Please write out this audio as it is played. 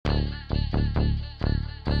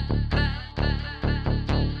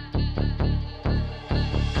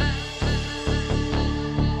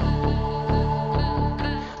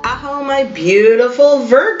My beautiful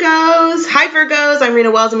Virgos. Hi Virgos, I'm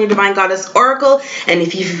Rena Wells, I'm your Divine Goddess Oracle, and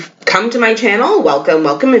if you've come to my channel, welcome,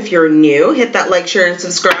 welcome. If you're new, hit that like, share, and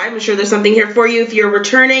subscribe. I'm sure there's something here for you. If you're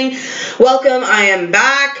returning, welcome. I am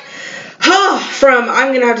back.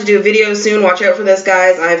 I'm gonna have to do a video soon. Watch out for this,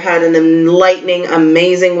 guys. I've had an enlightening,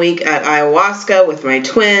 amazing week at ayahuasca with my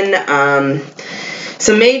twin.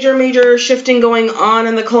 Some major shifting going on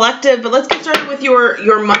in the collective, but let's get started with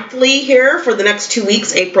your monthly here for the next 2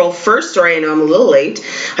 weeks, April 1st. Sorry, I know I'm a little late.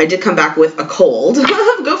 I did come back with a cold.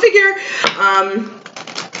 Go figure.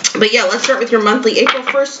 But yeah, let's start with your monthly, April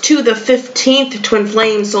 1st to the 15th, twin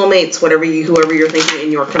flames, soulmates, whoever you're thinking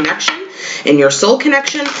in your connection, in your soul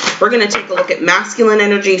connection. We're going to take a look at masculine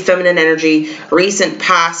energy, feminine energy, recent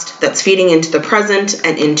past that's feeding into the present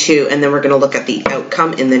and then we're going to look at the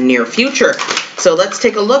outcome in the near future. So let's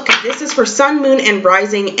take a look. This is for Sun, Moon, and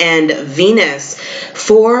Rising and Venus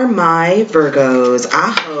for my Virgos.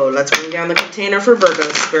 Aho, let's bring down the container for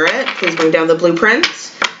Virgo Spirit. Please bring down the blueprint.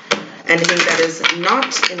 Anything that is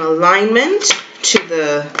not in alignment to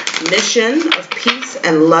the mission of peace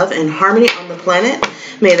and love and harmony on the planet,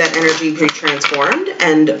 may that energy be transformed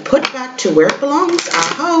and put back to where it belongs.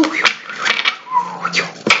 Aho.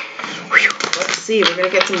 Let's see. We're going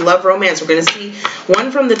to get some love romance. We're going to see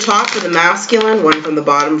one from the top for the masculine, one from the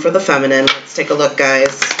bottom for the feminine. Let's take a look,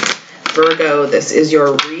 guys. Virgo, this is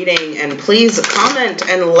your reading, and please comment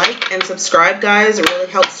and like and subscribe, guys. It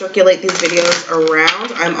really helps circulate these videos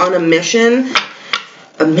around. I'm on a mission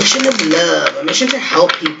of love, a mission to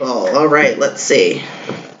help people. All right, let's see.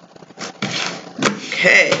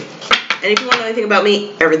 Okay, and if you want to know anything about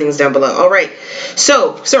me, everything's down below. All right,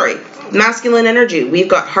 so sorry, masculine energy. We've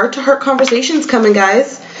got heart-to-heart conversations coming,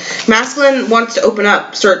 guys. Masculine wants to open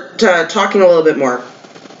up, start talking a little bit more.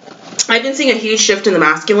 I've been seeing a huge shift in the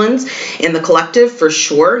masculines in the collective for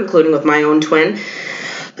sure, including with my own twin.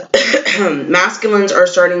 Masculines are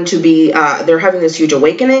starting to be, they're having this huge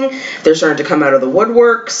awakening. They're starting to come out of the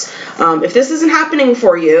woodworks. If this isn't happening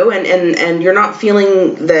for you and you're not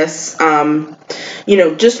feeling this, you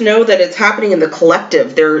know, just know that it's happening in the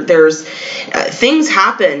collective. There's things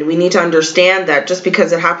happen. We need to understand that just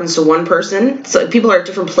because it happens to one person, so people are at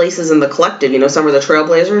different places in the collective. You know, some are the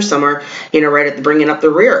trailblazers, some are, you know, right at the bringing up the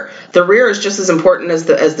rear. The rear is just as important as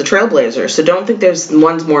the trailblazer. So don't think there's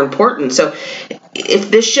one's more important. So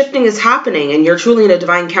if this shifting is happening and you're truly in a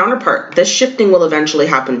divine counterpart, this shifting will eventually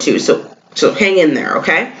happen too. So hang in there,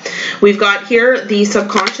 okay? We've got here the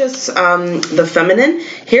subconscious, the feminine,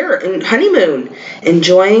 here in honeymoon,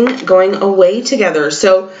 enjoying going away together.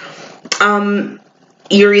 So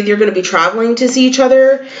you're either going to be traveling to see each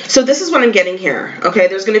other. So this is what I'm getting here, okay?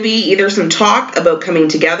 There's going to be either some talk about coming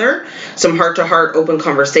together, some heart-to-heart open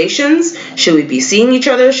conversations. Should we be seeing each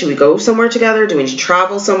other? Should we go somewhere together? Do we need to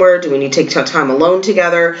travel somewhere? Do we need to take time alone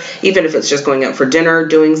together? Even if it's just going out for dinner,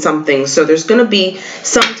 doing something. So there's going to be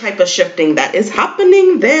some type of shifting that is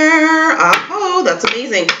happening there. Oh, that's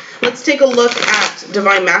amazing. Let's take a look at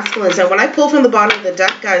divine masculines. Now, when I pull from the bottom of the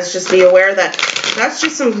deck, guys, just be aware that that's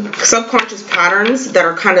just some subconscious patterns that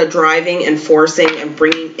are kind of driving and forcing and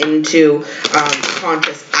bringing into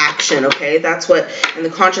conscious action, okay? That's what, and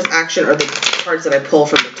the conscious action are the cards that I pull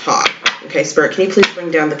from the top. Okay, Spirit, can you please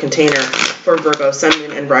bring down the container for Virgo, Sun,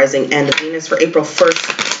 Moon, and Rising, and Venus for April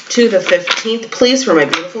 1st to the 15th, please, for my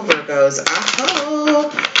beautiful Virgos.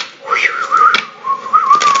 Aho!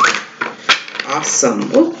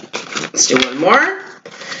 Awesome. Ooh. Let's do one more.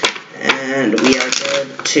 And we are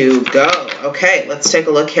good to go. Okay, let's take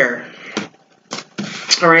a look here.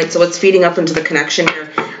 All right, so what's feeding up into the connection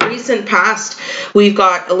here? Recent past, we've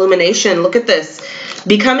got illumination. Look at this.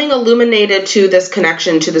 Becoming illuminated to this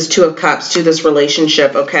connection, to this Two of Cups, to this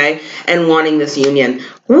relationship, okay? And wanting this union.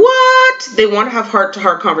 What? They want to have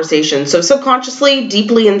heart-to-heart conversations. So subconsciously,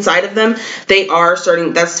 deeply inside of them, they are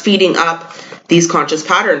starting, that's feeding up these conscious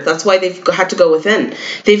patterns. That's why they've had to go within.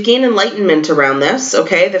 They've gained enlightenment around this,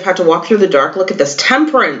 okay? They've had to walk through the dark. Look at this,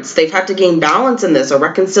 temperance. They've had to gain balance in this, a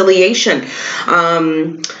reconciliation.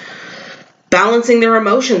 Balancing their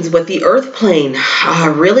emotions with the earth plane,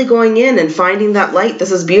 really going in and finding that light.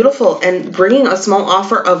 This is beautiful, and bringing a small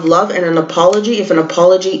offer of love and an apology if an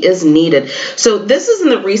apology is needed. So this is in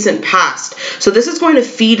the recent past. So this is going to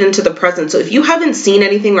feed into the present. So if you haven't seen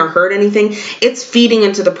anything or heard anything, it's feeding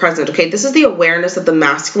into the present, okay? This is the awareness that the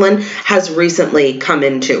masculine has recently come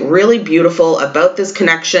into. Really beautiful about this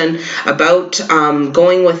connection, about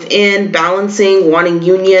going within, balancing, wanting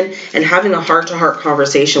union, and having a heart-to-heart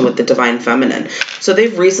conversation with the divine feminine. feminine. So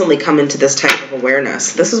they've recently come into this type of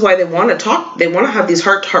awareness. This is why they want to talk. They want to have these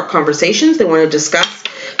heart-to-heart conversations. They want to discuss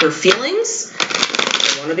their feelings.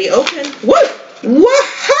 They want to be open. What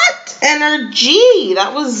energy?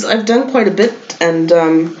 I've done quite a bit, and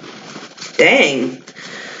dang.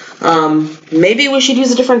 Maybe we should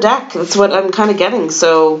use a different deck. That's what I'm kind of getting.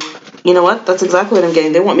 So, you know what? That's exactly what I'm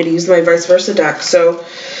getting. They want me to use my vice versa deck. So,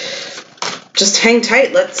 just hang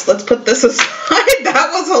tight. Let's put this aside.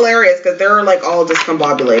 That was hilarious because they're like all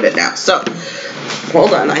discombobulated now. So,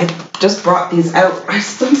 hold on. I just brought these out. I'm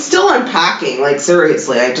still unpacking. Like,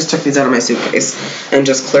 seriously. I just took these out of my suitcase and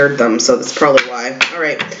just cleared them. So, that's probably why. All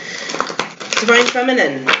right. Divine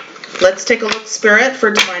Feminine. Let's take a look, Spirit,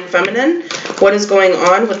 for Divine Feminine. What is going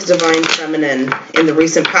on with the Divine Feminine in the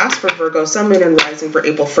recent past for Virgo, Sun, Moon, and Rising for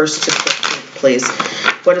April 1st to 15th, please?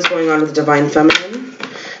 What is going on with the Divine Feminine?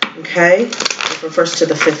 Okay, April 1st to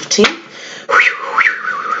the 15th.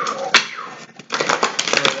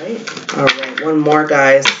 All right, one more,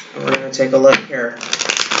 guys. We're going to take a look here.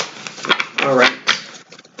 All right.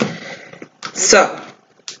 So,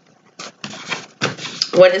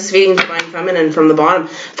 what is feeding Divine Feminine from the bottom?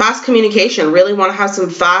 Fast communication. Really want to have some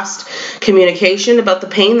fast communication about the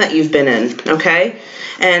pain that you've been in, okay?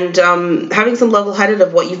 And having some level-headed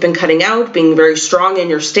of what you've been cutting out, being very strong in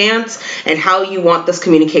your stance, and how you want this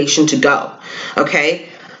communication to go, okay?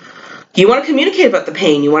 You want to communicate about the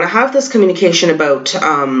pain. You want to have this communication about,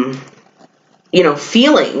 you know,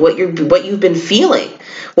 feeling what you've been feeling,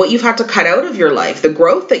 what you've had to cut out of your life, the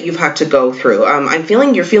growth that you've had to go through. I'm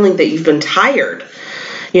feeling you're feeling that you've been tired.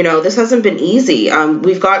 You know, this hasn't been easy.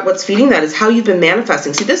 We've got what's feeding that is how you've been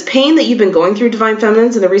manifesting. See, this pain that you've been going through, Divine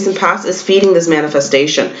Feminines, in the recent past is feeding this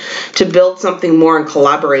manifestation to build something more and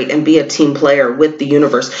collaborate and be a team player with the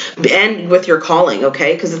universe and with your calling,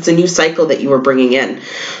 okay? Because it's a new cycle that you are bringing in.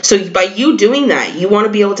 So by you doing that, you want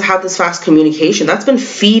to be able to have this fast communication. That's been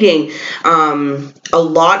feeding a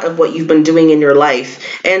lot of what you've been doing in your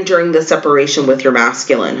life and during the separation with your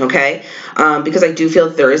masculine, okay? Because I do feel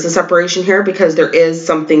that there is a separation here because there is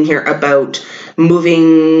something here about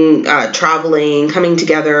moving, traveling, coming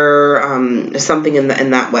together, something in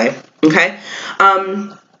that way, okay?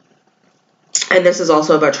 And this is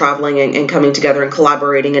also about traveling and coming together and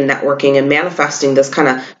collaborating and networking and manifesting this kind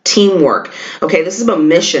of teamwork. Okay, this is about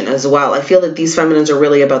mission as well. I feel that these feminines are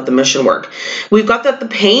really about the mission work. We've got that the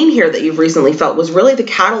pain here that you've recently felt was really the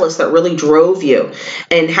catalyst that really drove you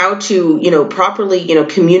and how to, you know, properly, you know,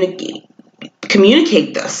 communicate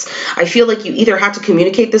this. I feel like you either had to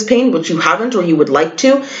communicate this pain, which you haven't, or you would like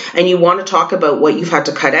to, and you want to talk about what you've had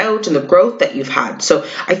to cut out and the growth that you've had. So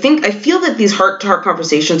I feel that these heart-to-heart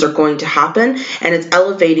conversations are going to happen, and it's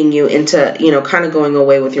elevating you into, you know, kind of going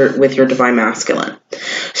away with your Divine Masculine.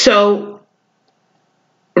 So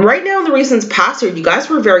right now in the recent past here, you guys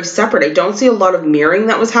were very separate. I don't see a lot of mirroring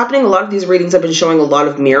that was happening. A lot of these readings have been showing a lot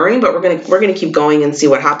of mirroring, but we're gonna keep going and see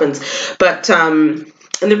what happens. But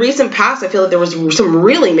in the recent past, I feel like there was some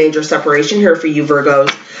really major separation here for you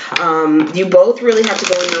Virgos. You both really have to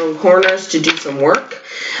go in your own corners to do some work.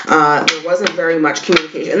 There wasn't very much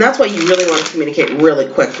communication. And that's why you really want to communicate really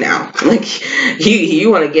quick now. Like,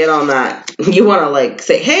 you want to get on that. You want to, like,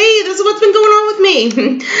 say, hey, this is what's been going on with me.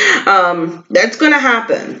 That's going to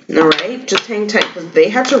happen, all right? Just hang tight, because they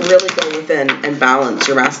had to really go within and balance.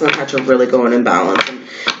 Your masculine had to really go in and balance.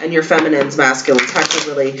 And your feminines, masculines, had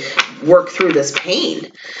to really work through this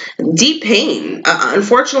pain, deep pain.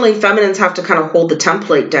 Unfortunately, feminines have to kind of hold the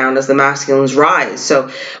template down as the masculines rise. So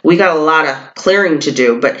we got a lot of clearing to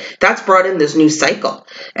do, but that's brought in this new cycle.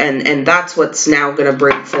 And that's what's now going to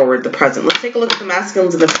bring forward the present. Let's take a look at the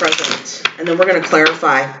masculines in the present, and then we're going to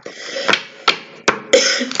clarify.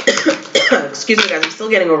 Excuse me, guys. I'm still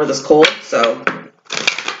getting over this cold, so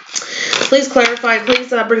please clarify. Please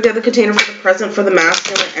bring the other container for the present for the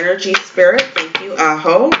masculine energy spirit. Thank you.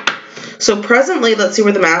 Aho. So presently, let's see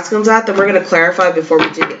where the masculine's at. Then we're going to clarify before we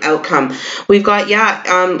do the outcome. We've got,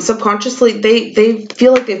 subconsciously, they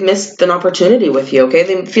feel like they've missed an opportunity with you, okay?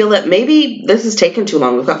 They feel that maybe this has taken too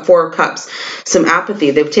long. We've got 4 of Cups, some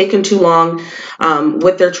apathy. They've taken too long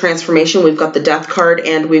with their transformation. We've got the Death card,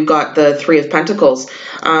 and we've got the 3 of Pentacles.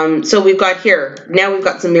 So we've got here, now we've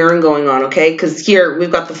got some mirroring going on, okay? Because here,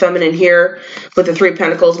 we've got the feminine here with the 3 of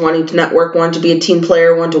Pentacles, wanting to network, wanting to be a team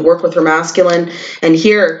player, wanting to work with her masculine. And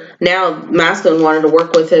here, now masculine wanted to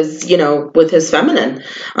work with his, with his feminine,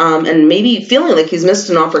 and maybe feeling like he's missed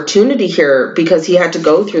an opportunity here because he had to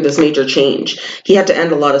go through this major change. He had to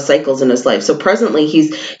end a lot of cycles in his life. So presently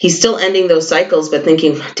he's still ending those cycles, but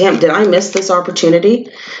thinking, damn, did I miss this opportunity?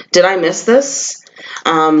 Did I miss this?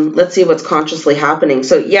 Let's see what's consciously happening.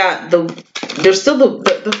 So yeah, there's still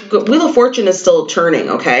the Wheel of Fortune is still turning,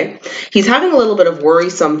 okay? He's having a little bit of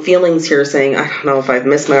worrisome feelings here, saying, I don't know if I've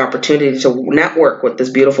missed my opportunity to network with this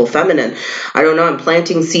beautiful feminine. I don't know, I'm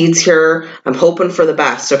planting seeds here. I'm hoping for the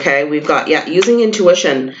best, okay? We've got, yeah, using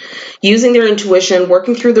intuition, using their intuition,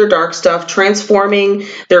 working through their dark stuff, transforming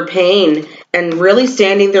their pain, and really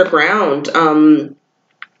standing their ground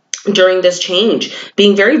during this change.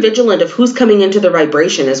 Being very vigilant of who's coming into their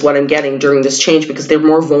vibration is what I'm getting during this change, because they're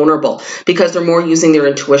more vulnerable, because they're more using their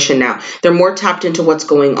intuition now. They're more tapped into what's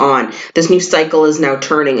going on. This new cycle is now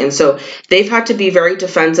turning, and so they've had to be very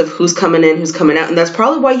defensive who's coming in, who's coming out, and that's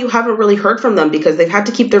probably why you haven't really heard from them, because they've had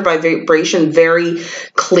to keep their vibration very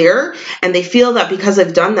clear, and they feel that because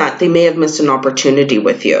they've done that, they may have missed an opportunity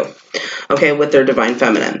with you, okay, with their divine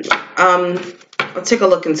feminine. Let's take a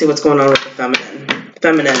look and see what's going on with the feminine.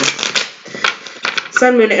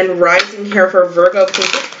 Sun, moon, and rising here for Virgo.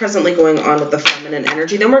 What's presently going on with the feminine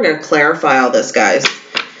energy? Then we're going to clarify all this, guys.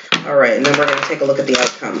 All right, and then we're going to take a look at the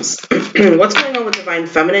outcomes. What's going on with divine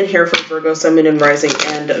feminine here for Virgo, Sun, moon, and rising,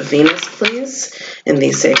 and Venus, please, in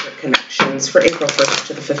these sacred connections for April 1st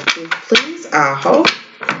to the 15th, please. Aho. All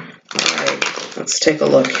right, let's take a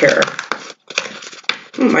look here.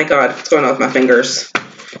 Oh my God, what's going on with my fingers?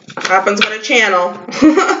 What happens when I channel?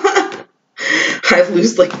 I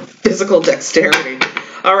lose like physical dexterity.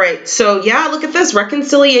 All right, so yeah, look at this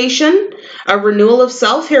reconciliation, a renewal of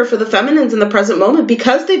self here for the feminines in the present moment,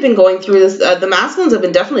 because they've been going through this. The masculines have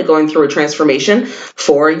been definitely going through a transformation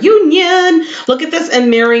for union. Look at this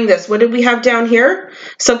and mirroring this. What did we have down here?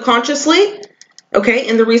 Subconsciously, okay,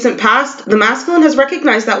 in the recent past, the masculine has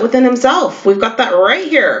recognized that within himself. We've got that right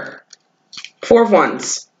here. Four of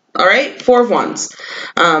Wands. All right, Four of Wands.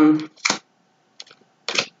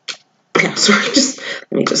 Yeah, sorry,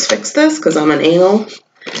 let me just fix this because I'm an anal.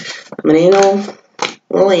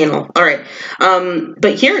 Little anal. All right.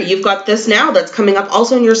 But here you've got this now that's coming up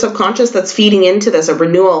also in your subconscious that's feeding into this, a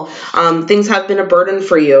renewal. Things have been a burden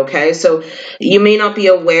for you, okay? So you may not be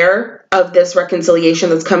aware of this reconciliation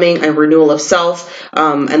that's coming, a renewal of self,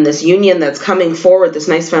 and this union that's coming forward, this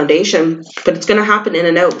nice foundation, but it's going to happen in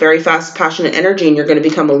and out, very fast, passionate energy, and you're going to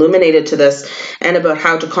become illuminated to this and about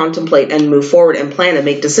how to contemplate and move forward and plan and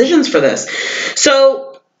make decisions for this. So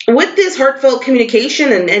with this heartfelt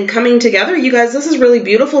communication and coming together, you guys, this is really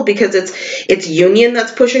beautiful because it's union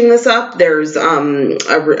that's pushing this up. There's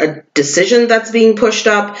a decision that's being pushed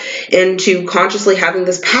up into consciously having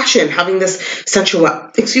this passion, having this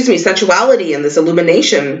sensuality and this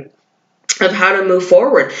illumination of how to move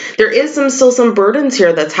forward. There is still some burdens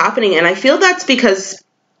here that's happening, and I feel that's because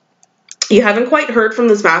you haven't quite heard from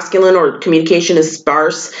this masculine, or communication is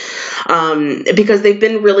sparse, because they've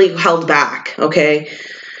been really held back, okay?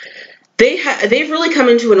 They've really come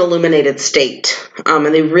into an illuminated state, and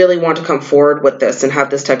they really want to come forward with this and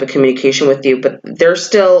have this type of communication with you, but they're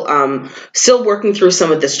still working through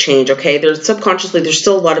some of this change, okay? There's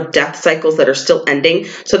still a lot of death cycles that are still ending,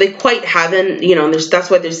 so they quite haven't, you know,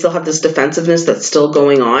 that's why they still have this defensiveness that's still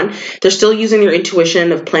going on. They're still using their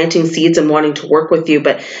intuition of planting seeds and wanting to work with you,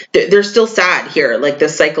 but they're still sad here, like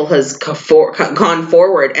this cycle has gone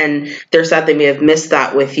forward, and they're sad they may have missed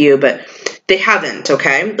that with you, but they haven't,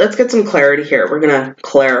 okay? Let's get some clarity here. We're going to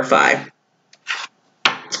clarify.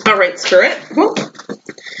 All right, Spirit. Well,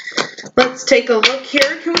 let's take a look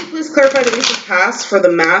here. Can we please clarify the recent past for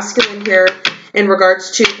the masculine here in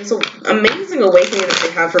regards to this amazing awakening that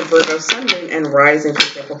they have for Virgo, Sun, Moon, and Rising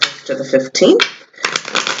from April 1st to the 15th?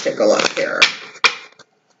 Let's take a look here.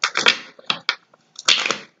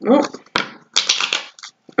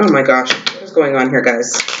 Oh my gosh. What is going on here,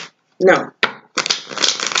 guys? No.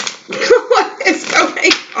 What is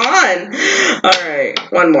going on? All right,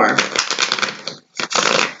 one more.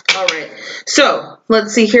 All right, so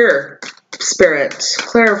let's see here. Spirit,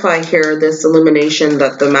 clarify here this illumination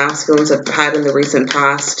that the masculines have had in the recent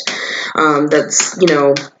past. That's, you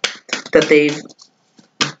know, that they've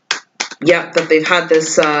had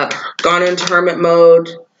this gone into hermit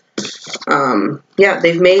mode. Yeah,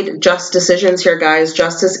 they've made just decisions here, guys.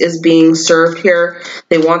 Justice is being served here.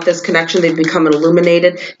 They want this connection. They've become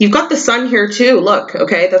illuminated. You've got the sun here too. Look,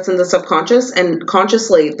 okay, that's in the subconscious, and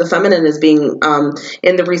consciously the feminine is being,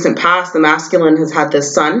 in the recent past, the masculine has had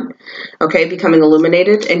this sun, okay, becoming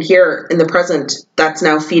illuminated, and here in the present, that's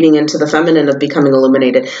now feeding into the feminine of becoming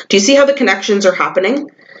illuminated. Do you see how the connections are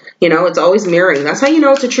happening? You know, it's always mirroring. That's how you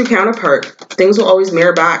know it's a true counterpart. Things will always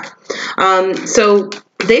mirror back. So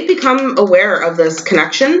they've become aware of this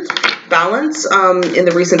connection, balance, in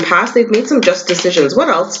the recent past. They've made some just decisions. What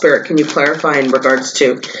else, Spirit, can you clarify in regards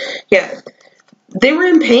to? Yeah, they were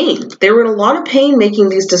in pain. They were in a lot of pain making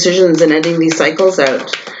these decisions and ending these cycles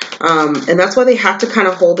out. And that's why they had to kind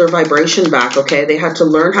of hold their vibration back, okay? They had to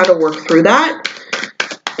learn how to work through that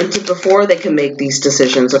before they can make these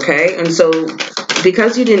decisions, okay? And so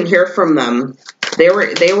because you didn't hear from them, they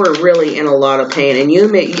were really in a lot of pain.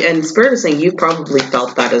 And Spirit is saying you probably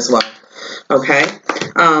felt that as well, okay?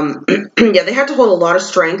 Yeah, they had to hold a lot of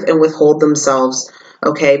strength and withhold themselves,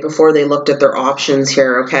 okay, before they looked at their options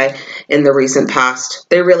here, okay, in the recent past.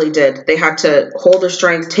 They really did. They had to hold their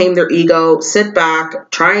strength, tame their ego, sit back,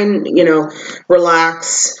 try and,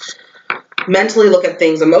 relax, mentally look at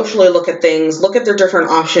things, emotionally look at things, look at their different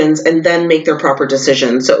options, and then make their proper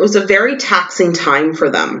decisions. So it was a very taxing time for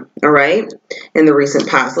them, all right, in the recent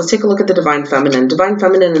past. Let's take a look at the Divine Feminine. Divine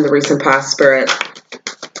Feminine in the recent past, Spirit.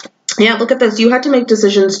 Yeah, look at this. You had to make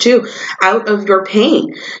decisions too out of your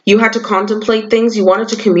pain. You had to contemplate things. You wanted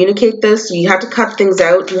to communicate this. You had to cut things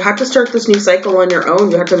out. You had to start this new cycle on your own.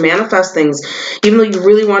 You had to manifest things. Even though you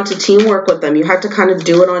really wanted teamwork with them, you had to kind of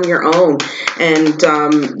do it on your own. And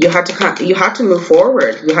you had to move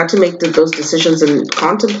forward. You had to make those decisions and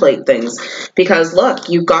contemplate things. Because look,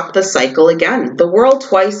 you got the cycle again. The world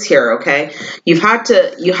twice here, okay? You had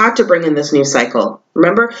to bring in this new cycle.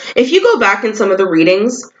 Remember? If you go back in some of the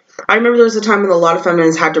readings, I remember there was a time when a lot of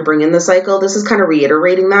feminines had to bring in the cycle. This is kind of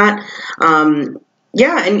reiterating that.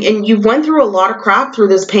 Yeah, and you went through a lot of crap through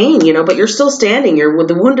this pain, but you're still standing. You're with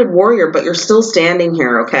the wounded warrior, but you're still standing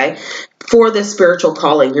here, okay, for this spiritual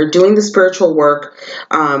calling. You're doing the spiritual work,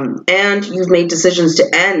 and you've made decisions to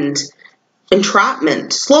end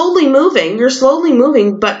entrapment. You're slowly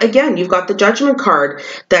moving, but again, you've got the Judgment card.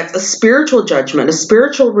 That's a spiritual judgment, a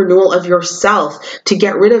spiritual renewal of yourself to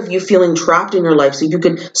get rid of you feeling trapped in your life so you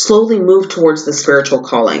could slowly move towards the spiritual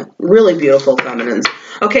calling. Really beautiful, feminines.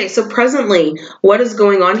 Okay, so presently, what is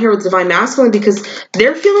going on here with Divine Masculine? Because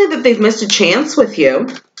they're feeling that they've missed a chance with you.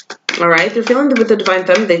 All right, they're feeling that with the Divine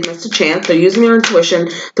Feminine, they've missed a chance. They're using their intuition.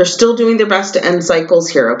 They're still doing their best to end cycles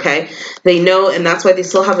here, okay? They know, and that's why they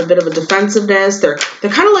still have a bit of a defensiveness. They're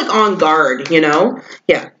kind of like on guard,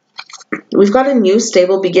 Yeah. We've got a new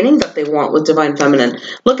stable beginning that they want with Divine Feminine.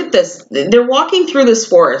 Look at this. They're walking through this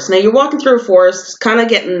forest. Now, you're walking through a forest, kind of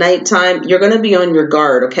getting nighttime. You're going to be on your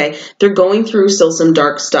guard, okay? They're going through still some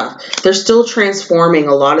dark stuff. They're still transforming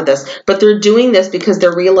a lot of this, but they're doing this because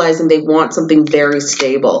they're realizing they want something very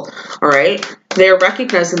stable, all right? They're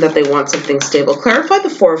recognizing that they want something stable. Clarify the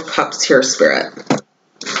Four of Cups here, Spirit.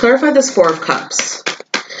 Clarify this Four of Cups.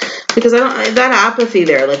 Because that apathy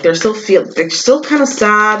there, like they're still kind of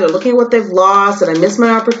sad. They're looking at what they've lost, and I missed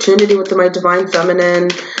my opportunity with my Divine Feminine.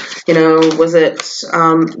 Was it,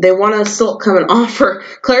 they want to still come and offer,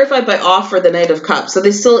 clarified by offer the Knight of Cups. So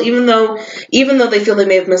they still, even though they feel they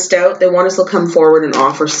may have missed out, they want to still come forward and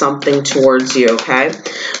offer something towards you, okay?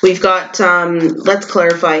 We've got, let's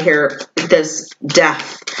clarify here, this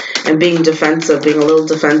death and being defensive, being a little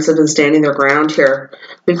defensive and standing their ground here.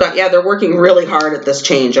 We've got, yeah, they're working really hard at this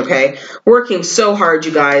change, okay? Working so hard,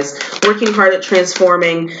 you guys. Working hard at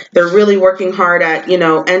transforming. They're really working hard at,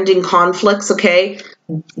 ending conflicts, okay?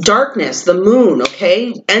 Darkness, the moon,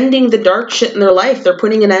 okay? Ending the dark shit in their life. They're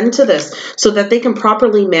putting an end to this so that they can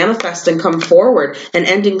properly manifest and come forward and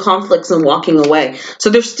ending conflicts and walking away. So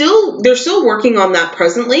they're still working on that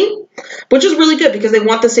presently, which is really good because they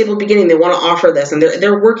want the stable beginning. They want to offer this, and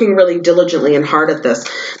they're working really diligently and hard at this.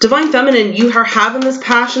 Divine Feminine, you are having this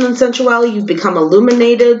passion and sensuality. You've become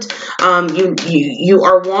illuminated. You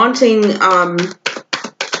are wanting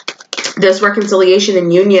this reconciliation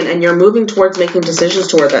and union, and you're moving towards making decisions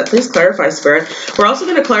toward that. Please clarify, Spirit. We're also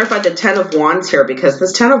going to clarify the Ten of Wands here, because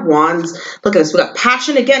this Ten of Wands, look at this, we got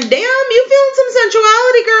passion again. Damn, you feeling some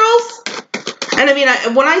sensuality, girls. And I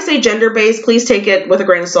mean, when I say gender-based, please take it with a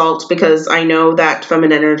grain of salt, because I know that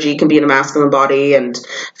feminine energy can be in a masculine body, and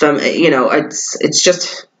it's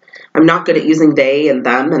just, I'm not good at using they and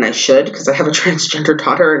them, and I should, because I have a transgender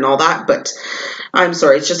daughter and all that, but I'm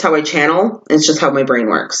sorry, it's just how I channel. It's just how my brain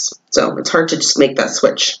works. So it's hard to just make that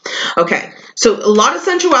switch. Okay, so a lot of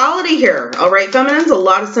sensuality here. All right, feminines, a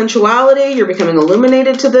lot of sensuality. You're becoming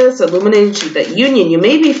illuminated to this, illuminated to that union. You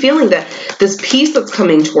may be feeling that this peace that's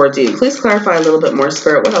coming towards you. Please clarify a little bit more,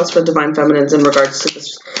 Spirit. What else for Divine Feminines in regards to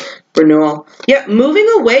this renewal? Yeah, moving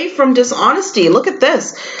away from dishonesty. Look at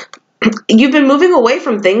this. You've been moving away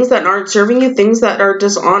from things that aren't serving you, things that are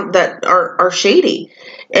that are shady.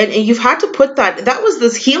 And you've had to put that was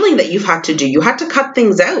this healing that you've had to do. You had to cut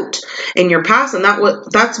things out in your past, and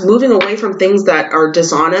that's moving away from things that are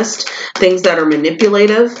dishonest, things that are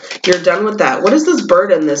manipulative. You're done with that. What is this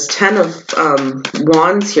burden, this 10 of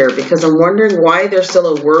Wands here? Because I'm wondering why there's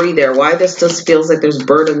still a worry there, why this just feels like there's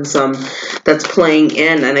burdensome that's playing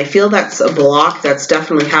in, and I feel that's a block that's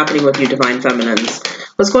definitely happening with you, Divine Feminines.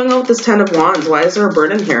 What's going on with this 10 of Wands? Why is there a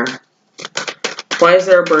burden here? Why is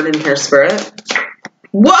there a burden here, Spirit?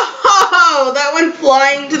 Whoa! That went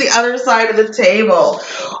flying to the other side of the table.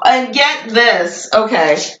 And get this.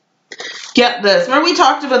 Okay. Get this. Remember we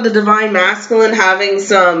talked about the Divine Masculine having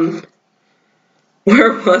some...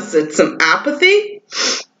 Where was it? Some apathy?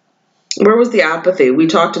 Where was the apathy? We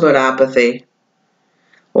talked about apathy.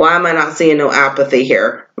 Why am I not seeing no apathy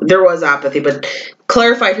here? There was apathy, but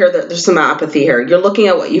clarified here that there's some apathy here. You're looking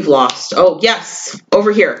at what you've lost. Oh, yes.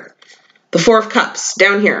 Over here. The 4 of Cups.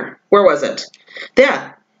 Down here. Where was it?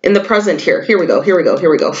 Yeah. In the present here. Here we go. Here we go. Here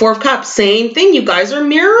we go. 4 of Cups. Same thing. You guys are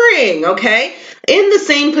mirroring, okay? In the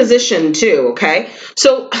same position too, okay?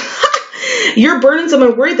 So you're burdensome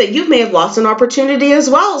and worried that you may have lost an opportunity as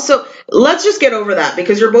well. So let's just get over that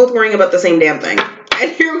because you're both worrying about the same damn thing.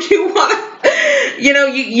 And you want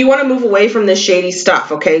to, you want to move away from this shady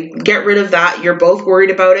stuff, okay? Get rid of that. You're both worried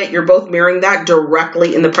about it. You're both mirroring that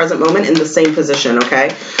directly in the present moment in the same position,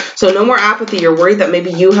 okay? So no more apathy. You're worried that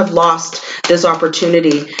maybe you have lost this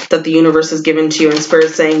opportunity that the universe has given to you, and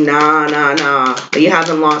Spirit's saying, nah, you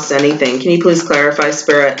haven't lost anything. Can you please clarify,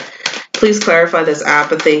 Spirit? Please clarify this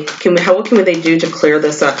apathy. What can they do to clear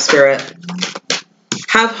this up, Spirit?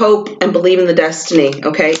 Have hope and believe in the destiny,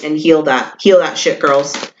 okay? And heal that. Heal that shit,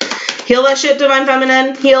 girls. Heal that shit, Divine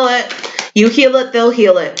Feminine. Heal it. You heal it, they'll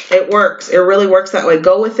heal it. It works. It really works that way.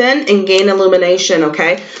 Go within and gain illumination,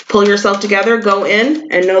 okay? Pull yourself together. Go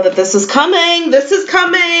in and know that this is coming. This is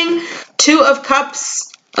coming. 2 of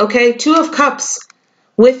Cups, okay? 2 of Cups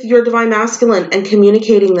with your Divine Masculine and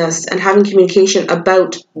communicating this and having communication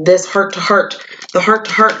about this heart-to-heart. The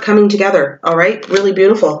heart-to-heart coming together, all right? Really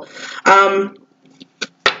beautiful.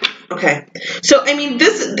 Okay, so I mean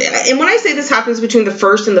this, and when I say this happens between the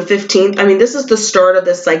 1st and the 15th, I mean this is the start of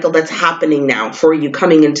this cycle that's happening now for you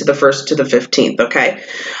coming into the 1st to the 15th, okay?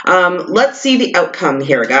 Let's see the outcome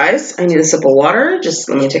here, guys. I need a sip of water. Just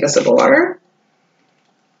let me take a sip of water.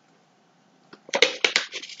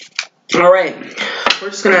 All right, we're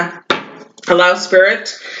just gonna allow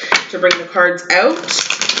Spirit to bring the cards out.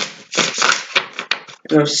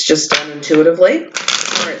 And it's just done intuitively.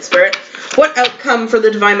 All right, Spirit. What outcome for the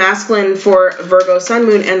Divine Masculine for Virgo, Sun,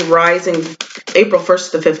 Moon, and Rising, April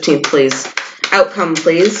 1st to the 15th, please? Outcome,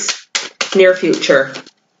 please. Near future.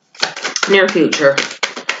 Near future.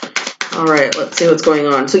 All right, let's see what's going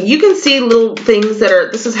on. So you can see little things that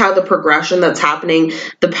are, this is how the progression that's happening,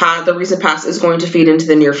 the recent past is going to feed into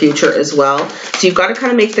the near future as well. So you've got to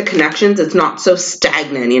kind of make the connections. It's not so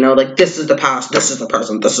stagnant, like this is the past, this is the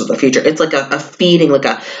present, this is the future. It's like a feeding, like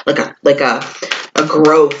a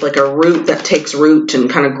growth, like a root that takes root and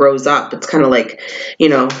kind of grows up. It's kind of like,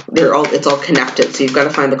 it's all connected. So you've got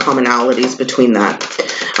to find the commonalities between that.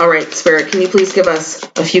 All right, Spirit, can you please give us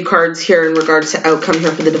a few cards here in regards to outcome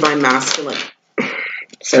here for the Divine Masculine?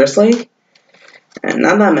 Seriously?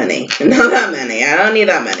 Not that many. Not that many. I don't need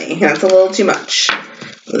that many. That's a little too much.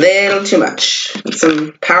 Little too much.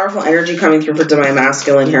 Some powerful energy coming through for Divine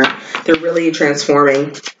Masculine here. They're really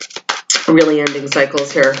transforming, really ending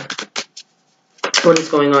cycles here. What is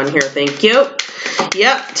going on here? Thank you.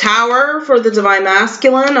 Yep, Tower for the Divine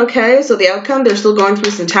Masculine. Okay, so the outcome, they're still going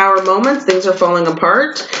through some Tower moments. Things are falling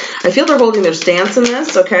apart. I feel they're holding their stance in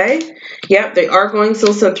this, okay? Yep, they are going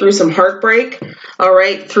still through some heartbreak, all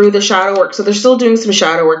right, through the shadow work. So they're still doing some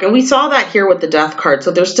shadow work. And we saw that here with the Death card.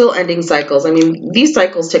 So they're still ending cycles. I mean, these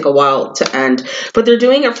cycles take a while to end, but they're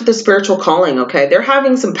doing it for the spiritual calling, okay? They're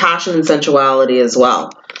having some passion and sensuality as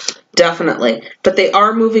well, definitely. But they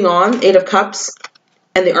are moving on, 8 of Cups,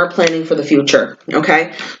 and they are planning for the future,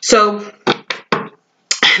 okay? So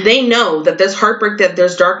they know that this heartbreak, that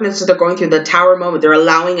there's darkness that they're going through, the Tower moment, they're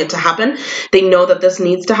allowing it to happen. They know that this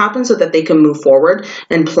needs to happen so that they can move forward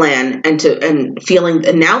and plan and feeling,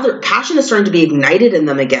 and now their passion is starting to be ignited in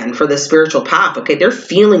them again for the spiritual path, okay? They're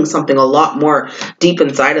feeling something a lot more deep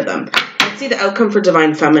inside of them. Let's see the outcome for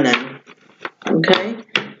Divine Feminine, okay? All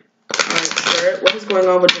right, Spirit, what is going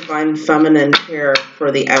on with Divine Feminine here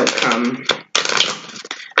for the outcome?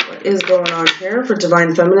 Is going on here for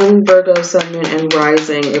Divine Feminine, Virgo, Sun, Moon, and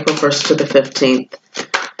Rising, April 1st to the 15th.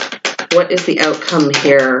 What is the outcome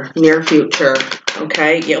here? Near future.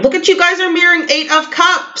 Okay. Yeah, look at you guys are mirroring 8 of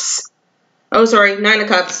Cups. Oh, sorry, 9 of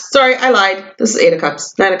Cups. Sorry, I lied. This is 8 of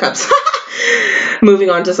Cups. 9 of Cups. Moving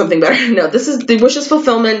on to something better. No, this is the wishes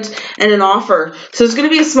fulfillment and an offer. So there's going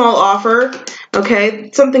to be a small offer,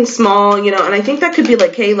 okay? Something small, you know, and I think that could be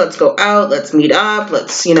like, hey, let's go out, let's meet up,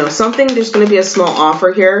 let's, you know, something. There's going to be a small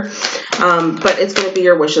offer here, but it's going to be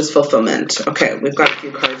your wishes fulfillment. Okay, we've got a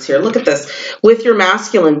few cards here. Look at this. With your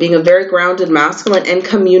masculine, being a very grounded masculine and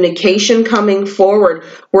communication coming forward,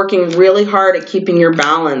 working really hard at keeping your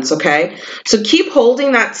balance, okay? So keep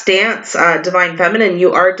holding that stance, Divine Feminine.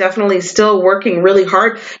 You are definitely still working really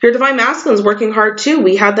hard. Your Divine Masculine is working hard too.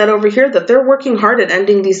 We had that over here, that they're working hard at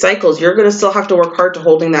ending these cycles. You're going to still have to work hard to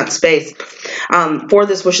holding that space for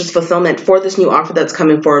this wishes fulfillment, for this new offer that's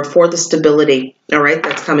coming forward, for the stability, all right,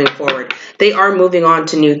 that's coming forward. They are moving on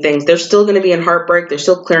to new things. They're still going to be in heartbreak. They're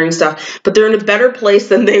still clearing stuff, but they're in a better place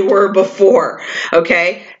than they were before,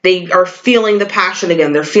 okay? They are feeling the passion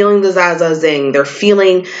again. They're feeling the zaza zing. They're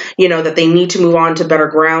feeling, you know, that they need to move on to better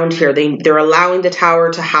ground here. They're allowing the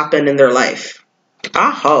tower to happen in their life.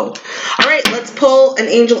 Aho. All right, let's pull an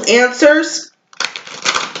angel answers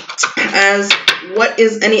as what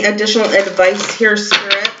is any additional advice here,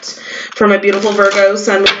 Spirit, for my beautiful Virgo,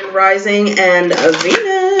 Sun, Moon, and Rising, and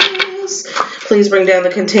Venus. Please bring down the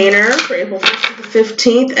container for April 1st to the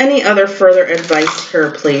 15th. Any other further advice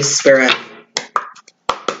here, please, Spirit?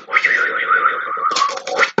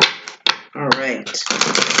 All right,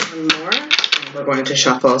 one more, and we're going to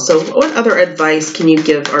shuffle. So what other advice can you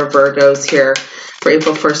give our Virgos here for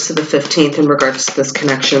April 1st to the 15th in regards to this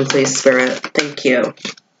connection, please, Spirit? Thank you.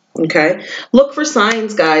 Okay, look for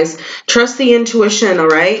signs, guys. Trust the intuition, all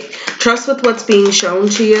right? Trust with what's being shown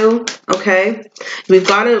to you, okay? We've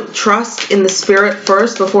got to trust in the spirit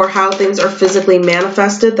first before how things are physically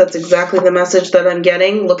manifested. That's exactly the message that I'm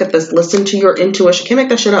getting. Look at this. Listen to your intuition. Can't make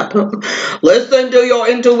that shit up. Listen to your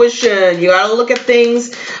intuition. You got to look at things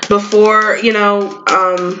before, you know,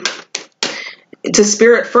 to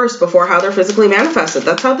spirit first before how they're physically manifested.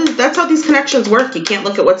 That's how these connections work. You can't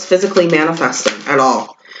look at what's physically manifesting at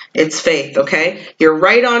all. It's faith, okay? You're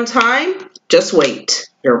right on time. Just wait.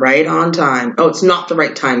 You're right on time. Oh, it's not the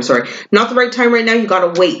right time. Sorry. Not the right time right now. You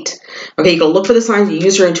got to wait. Okay, you got to look for the signs. You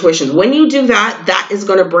use your intuition. When you do that, that is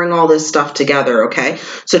going to bring all this stuff together, okay?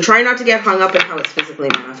 So try not to get hung up in how it's physically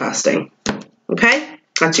manifesting, okay?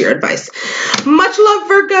 That's your advice. Much love,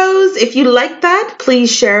 Virgos. If you like that,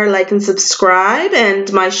 please share, like, and subscribe.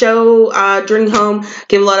 And my show, Journey Home,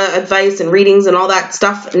 give a lot of advice and readings and all that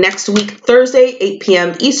stuff next week, Thursday, 8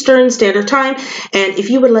 p.m. Eastern Standard Time. And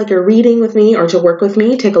if you would like a reading with me or to work with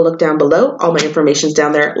me, take a look down below. All my information's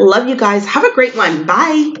down there. Love you guys. Have a great one.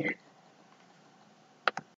 Bye.